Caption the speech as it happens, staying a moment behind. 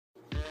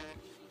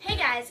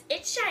guys,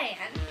 it's Cheyenne,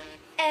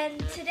 and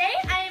today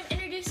I am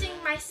introducing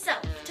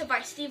myself to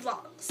Beasty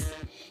Vlogs.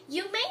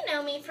 You may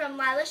know me from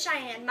Lila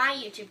Cheyenne, my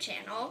YouTube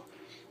channel,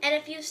 and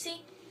if you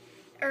see,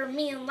 or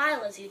me and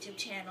Lila's YouTube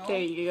channel. There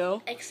you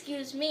go.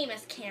 Excuse me,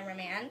 Miss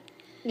Cameraman.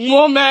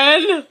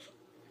 Woman!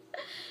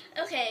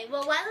 Okay,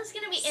 well Lila's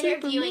going to be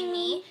interviewing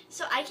me,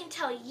 so I can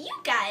tell you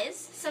guys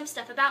some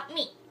stuff about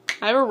me.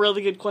 I have a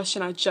really good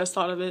question. I just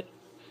thought of it.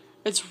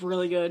 It's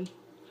really good.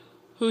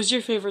 Who's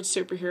your favorite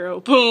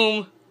superhero?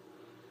 Boom!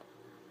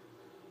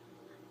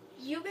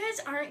 You guys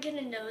aren't going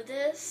to know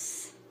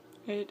this.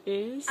 It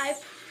is? I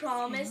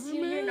promise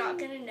you, you're not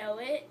going to know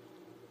it.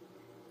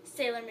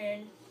 Sailor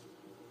Moon.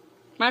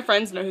 My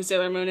friends know who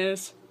Sailor Moon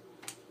is.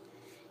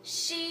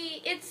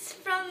 It's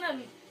from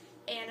an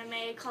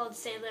anime called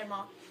Sailor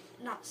Moon.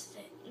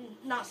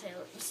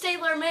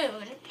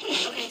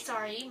 Okay,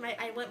 sorry,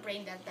 I went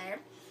brain dead there.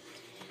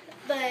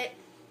 But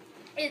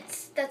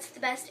that's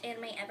the best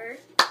anime ever.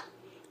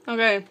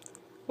 Okay,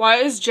 why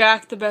is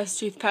Jack the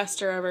best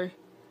toothpaster ever?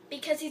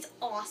 Because he's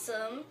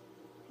awesome.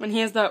 When he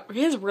has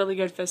really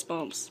good fist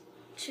bumps.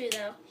 True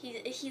though,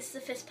 he's the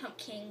fist pump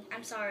king.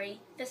 I'm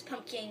sorry, fist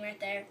pump king right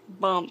there.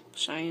 Bump,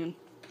 Cheyenne.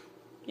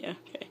 Yeah,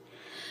 okay.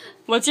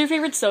 What's your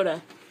favorite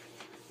soda?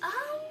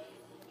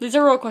 These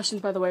are real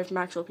questions, by the way, from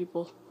actual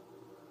people.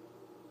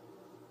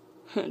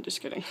 Just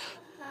kidding.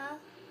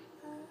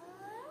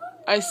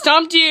 I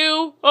stumped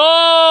you!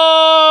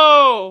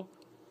 Oh!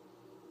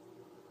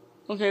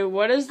 Okay,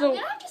 what is the... I'm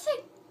gonna have to say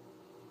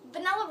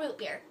vanilla root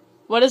beer.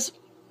 What is...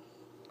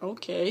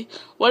 Okay.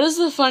 What is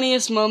the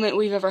funniest moment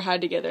we've ever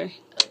had together?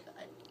 Oh,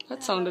 God.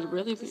 That sounded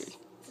really weird.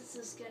 This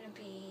is gonna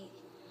be...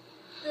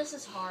 This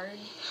is hard.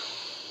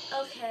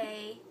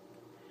 Okay.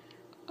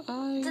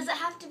 Does it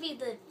have to be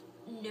the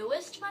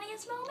newest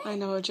funniest moment? I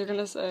know what you're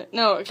gonna say.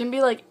 No, it can be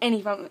like any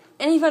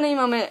funny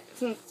moment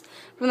from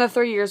the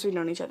 3 years we've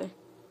known each other.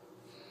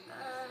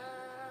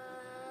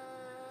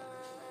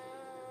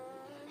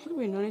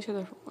 We've known each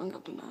other for longer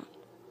than that.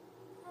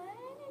 I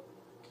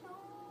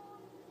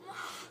don't know.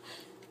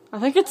 I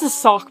think it's a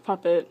sock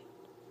puppet.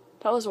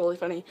 That was really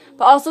funny.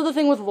 But also the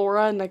thing with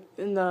Laura and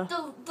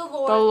the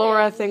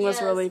Laura thing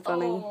was really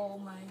funny. Oh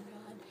my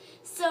god.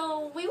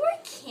 So we were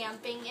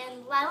camping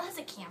and Lila has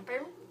a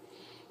camper.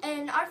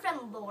 And our friend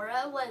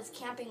Laura was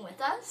camping with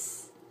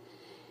us.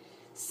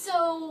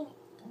 So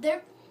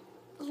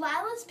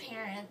Lila's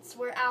parents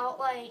were out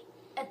like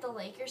at the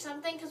lake or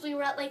something because we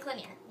were at Lake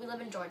Lanier. We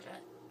live in Georgia.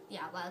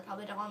 Yeah, Lila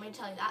probably don't want me to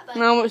tell you that, but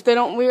no, they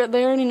don't.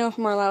 They already know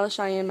from our Lila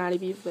Cheyenne Maddie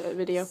B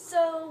video.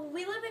 So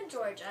we live in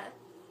Georgia,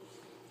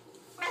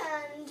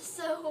 and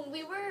so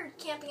we were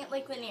camping at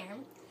Lake Lanier,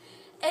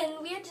 and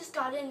we had just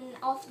gotten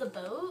off the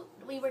boat.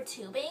 We were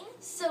tubing,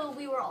 so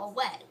we were all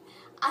wet.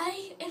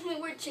 And we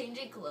were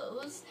changing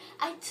clothes.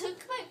 I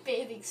took my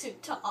bathing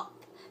suit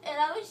top, and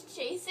I was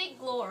chasing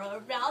Laura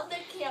around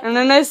the camp. And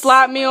then they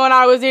slapped me when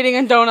I was eating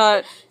a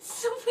donut.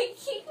 So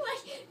making my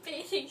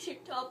bathing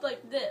suit top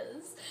like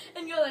this,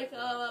 and you're like,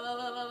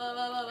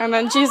 and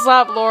then she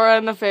slapped Laura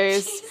in the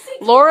face.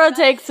 Laura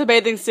takes the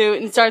bathing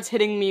suit and starts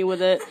hitting me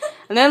with it.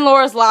 And then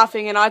Laura's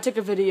laughing, and I took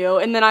a video,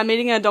 and then I'm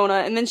eating a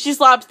donut, and then she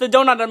slaps the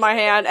donut in my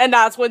hand, and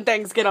that's when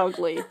things get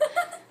ugly.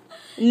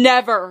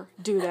 Never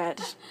do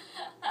that.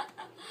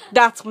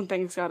 That's when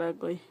things got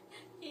ugly.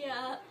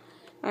 Yeah.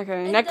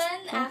 Okay, and next.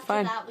 And then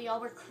after that, we all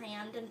were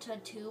crammed into a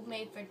tube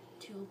made for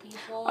 2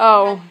 people.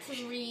 Oh.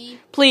 3.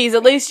 Please,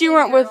 at least you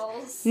weren't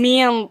girls. with me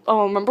and.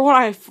 Oh, remember when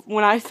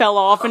I fell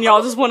off and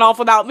y'all just went off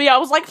without me? I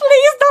was like,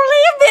 please don't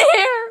leave me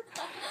here.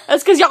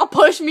 That's because y'all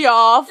pushed me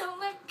off. Don't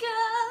let go.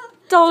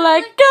 Don't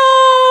let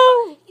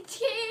go. You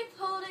keep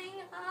holding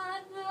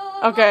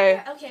on.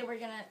 Okay. Okay,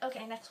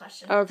 Okay, next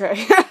question.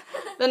 Okay.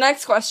 The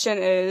next question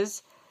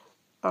is,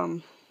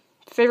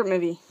 favorite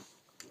movie.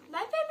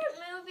 My favorite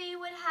movie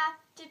would have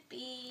to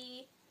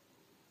be...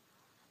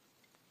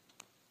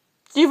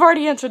 You've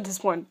already answered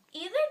this one.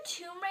 Either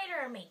Tomb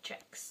Raider or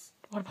Matrix.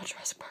 What about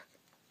Jurassic Park?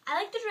 I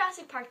like the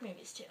Jurassic Park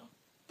movies too.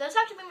 Those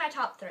have to be my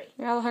top 3.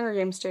 Yeah, The Hunger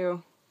Games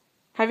too.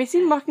 Have you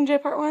seen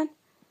Mockingjay Part 1?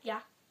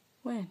 Yeah.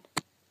 When?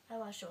 I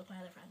watched it with my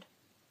other friend.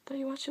 I thought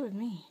you watched it with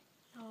me.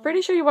 No.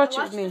 Pretty sure you watched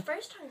it with me. I watched the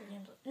first Hunger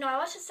Games. No, I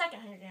watched the second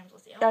Hunger Games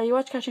with you. Yeah, you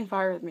watched Catching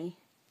Fire with me.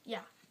 Yeah.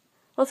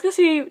 Let's go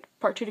see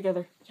Part 2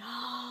 together.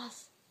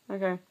 Yes.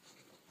 Okay.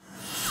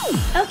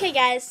 Okay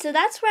guys, so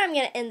that's where I'm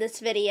going to end this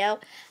video.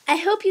 I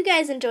hope you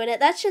guys enjoyed it.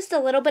 That's just a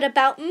little bit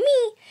about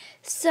me.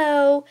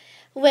 So,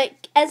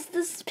 as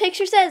this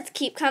picture says,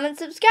 keep, comment,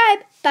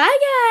 subscribe. Bye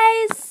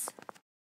guys!